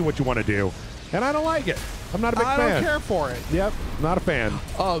what you want to do, and I don't like it. I'm not a big I fan. don't care for it. Yep, not a fan.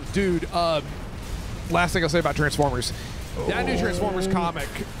 Oh, dude. Last thing I'll say about Transformers. That new Transformers comic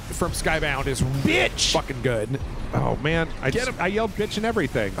from Skybound is Bitch! fucking good. Oh man, Get him. I yelled bitch and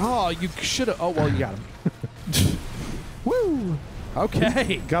everything. Oh, you should have. Oh, well, you got him. Woo.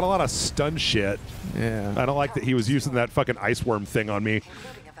 Okay. Got a lot of stun shit. Yeah. I don't like that he was using that fucking ice worm thing on me.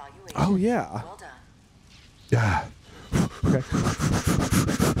 Oh, yeah. Well done. Yeah. I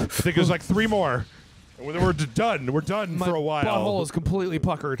think there's like 3 more. And we're done. We're done My for a while. butthole is completely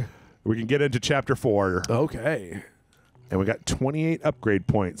puckered. We can get into chapter 4. Okay. And we got 28 upgrade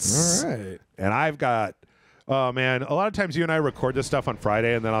points. All right. And I've got, oh man, a lot of times you and I record this stuff on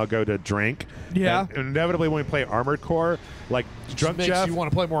Friday and then I'll go to drink. Yeah. And inevitably when we play Armored Core, like Drunk Makes Jeff. you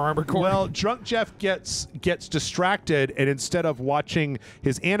want to play more Armored Core. Well, Drunk Jeff gets distracted, and instead of watching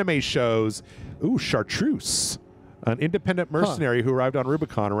his anime shows, Chartreuse, an independent mercenary who arrived on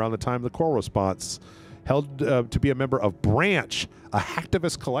Rubicon around the time of the Coral response, held to be a member of Branch, a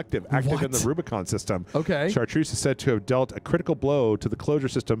hacktivist collective active in the Rubicon system. Okay. Chartreuse is said to have dealt a critical blow to the closure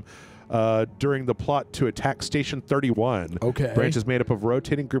system during the plot to attack Station 31. Okay. Branch is made up of a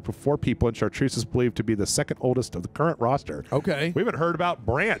rotating group of 4 people, and Chartreuse is believed to be the second oldest of the current roster. Okay. We haven't heard about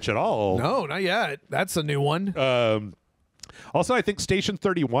Branch at all. No, not yet. That's a new one. Also, I think Station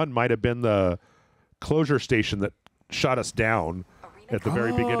 31 might have been the closure station that shot us down at the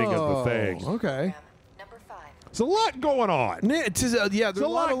very beginning of the thing. Okay. Number 5. There's a lot going on. Yeah, there's There's a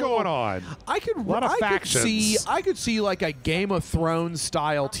lot going on. I could, lot of factions. I could see like a Game of Thrones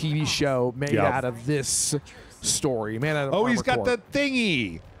style TV show made out of this story. Made out of Oh, he's Armored got Core. the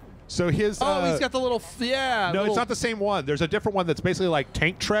thingy. So his. Oh, he's got the little. Yeah. No, little, it's not the same one. There's a different one that's basically like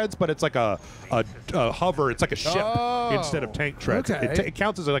tank treads, but it's like a hover. It's like a ship instead of tank treads. Okay. It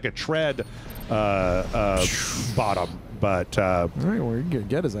counts as like a tread bottom, but All right, well, you can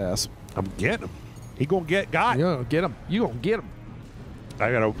get his ass. I'm getting him. He gonna get got. You gonna get him. You gonna get him. I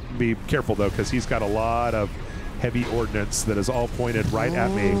gotta be careful though, because he's got a lot of heavy ordnance that is all pointed right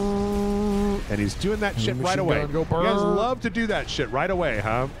at me, and he's doing that shit right away. gun, go You guys burr. love to do that shit right away,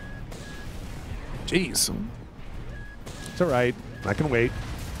 huh? Jeez. It's all right. I can wait.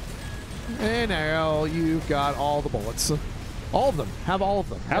 And now you've got all the bullets. All of them. Have all of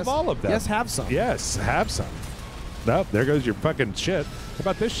them. Have Yes. all of them. Yes, have some. Yes, have some. Nope, there goes your fucking shit. How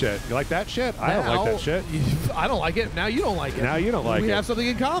about this shit? You like that shit? I don't like that shit. I don't like it. Now you don't like it. Now you don't like we it. have something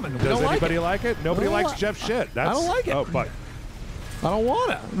in common. We Does don't anybody like like it? Nobody I don't likes li- Jeff's shit. That's, don't like it. Oh, fuck. it. I don't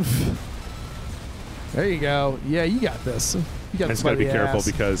want to. There you go. Yeah, you got this. You got I this just gotta by be the careful ass.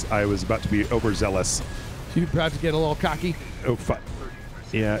 because I was about to be overzealous. You're about to get a little cocky. Oh, fuck.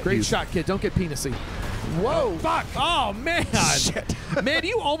 Yeah. Great he's- shot, kid. Don't get penisy. Whoa. Fuck. Oh, man. Shit. Man,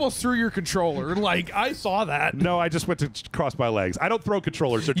 you almost threw your controller. Like, I saw that. No, I just went to cross my legs. I don't throw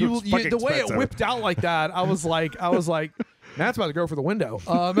controllers. They're too fucking the way it expensive. whipped out like that, I was like, that's about to go for the window.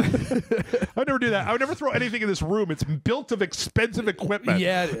 I would never do that. I would never throw anything in this room. It's built of expensive equipment.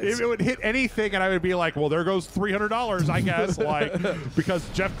 Yeah, it is. If it would hit anything, and I would be like, well, there goes $300, I guess, like, because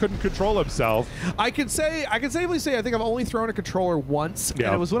Jeff couldn't control himself. I can safely say I think I've only thrown a controller once, Yeah.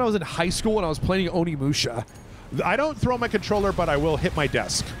 and it was when I was in high school and I was playing Onimusha. I don't throw my controller, but I will hit my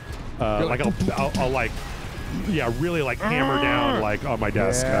desk. Like I'll like, yeah, really like hammer down like on my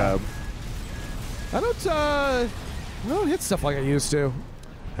desk. Yeah. I don't hit stuff like I used to.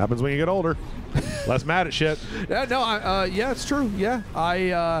 Happens when you get older. Less mad at shit. Yeah, no, yeah, it's true. Yeah,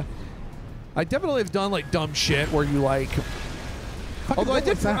 I definitely have done like dumb shit where you like. Although I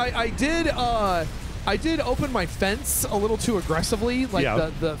did open my fence a little too aggressively, like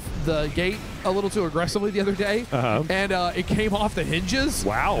Yeah. the gate a little too aggressively the other day, and it came off the hinges.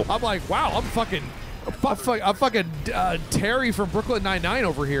 Wow. I'm like, wow, I'm fucking Terry from Brooklyn Nine-Nine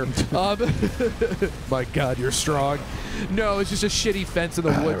over here. My God, you're strong. No, it's just a shitty fence in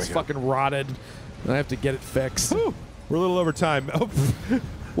the woods, fucking rotted. I have to get it fixed. Whew. We're a little over time. Oh,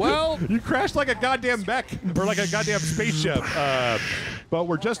 Well, you crashed like a goddamn mech or like a goddamn spaceship. But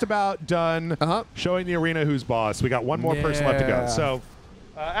we're just about done showing the arena who's boss. We got one more person left to go. Yeah. So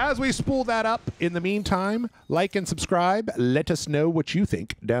as we spool that up, in the meantime, like and subscribe. Let us know what you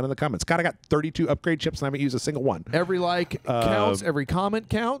think down in the comments. God, I got 32 upgrade chips and I haven't used a single one. every like counts, every comment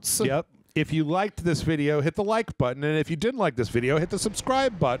counts. Yep. If you liked this video, hit the like button. And if you didn't like this video, hit the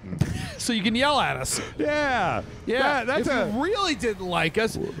subscribe button. So you can yell at us. Yeah. Yeah. That's if you really didn't like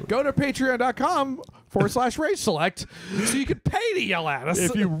us, go to patreon.com/rage select so you can pay to yell at us.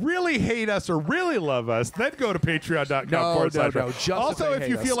 If you really hate us or really love us, then go to patreon.com/rage. No, just Also, if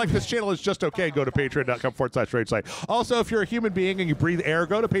you feel like this channel is just okay, go to patreon.com/rage. Also, if you're a human being and you breathe air,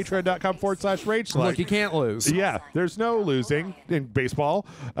 go to patreon.com/rage. Look, you can't lose. Yeah, there's no losing in baseball.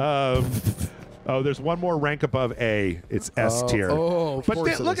 Oh, there's one more rank above A. It's S tier. of but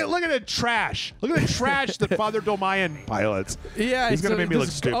course it look is. at the trash. Look at the trash that Father Dolmayan pilots. Yeah, he's gonna so make me look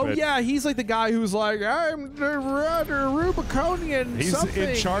this- stupid. Oh yeah, he's like the guy who's like, I'm the Rudder Rubiconian. He's something.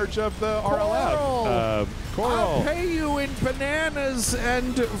 in charge of the RLF. I'll Coral. pay you in bananas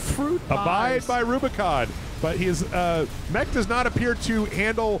and fruit Abide pies. by Rubicon. But his mech does not appear to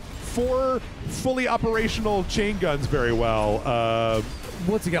handle 4 fully operational chain guns very well.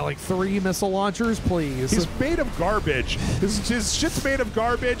 What's he got, like 3 missile launchers, please? He's made of garbage. His shit's made of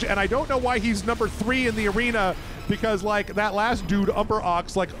garbage, and I don't know why he's number 3 in the arena, because like that last dude, Umber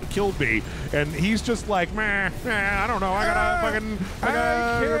Ox, like killed me, and he's just like, meh, I don't know. I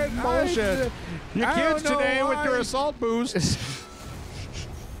gotta bullshit. Your kids today with your assault boost.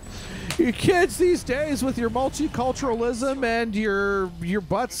 Your kids these days with your multiculturalism and your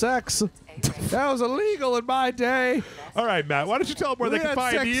butt sex. That was illegal in my day. All right, Matt, why don't you tell them where they can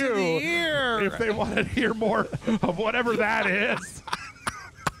find you if they want to hear more of whatever that is?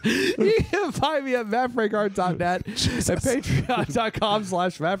 You can find me at mattfrankart.net and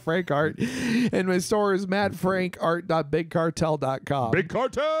patreon.com/mattfrankart. And my store is mattfrankart.bigcartel.com. Big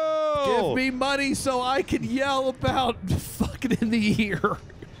Cartel! Give me money so I can yell about fucking in the ear.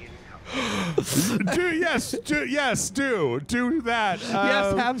 do that.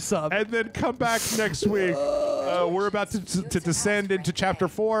 Yes, have some. And then come back next week. We're about to descend into Chapter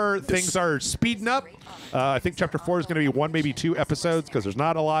 4. Things are speeding up. I think Chapter 4 is going to be 1, maybe 2 episodes because there's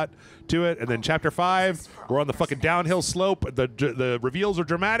not a lot to it. And then Chapter 5, we're on the fucking downhill slope. The reveals are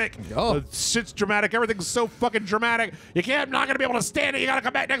dramatic. Oh. The shit's dramatic. Everything's so fucking dramatic. I'm not going to be able to stand it. You got to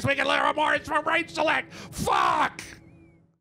come back next week and learn more. It's from Right Select. Fuck!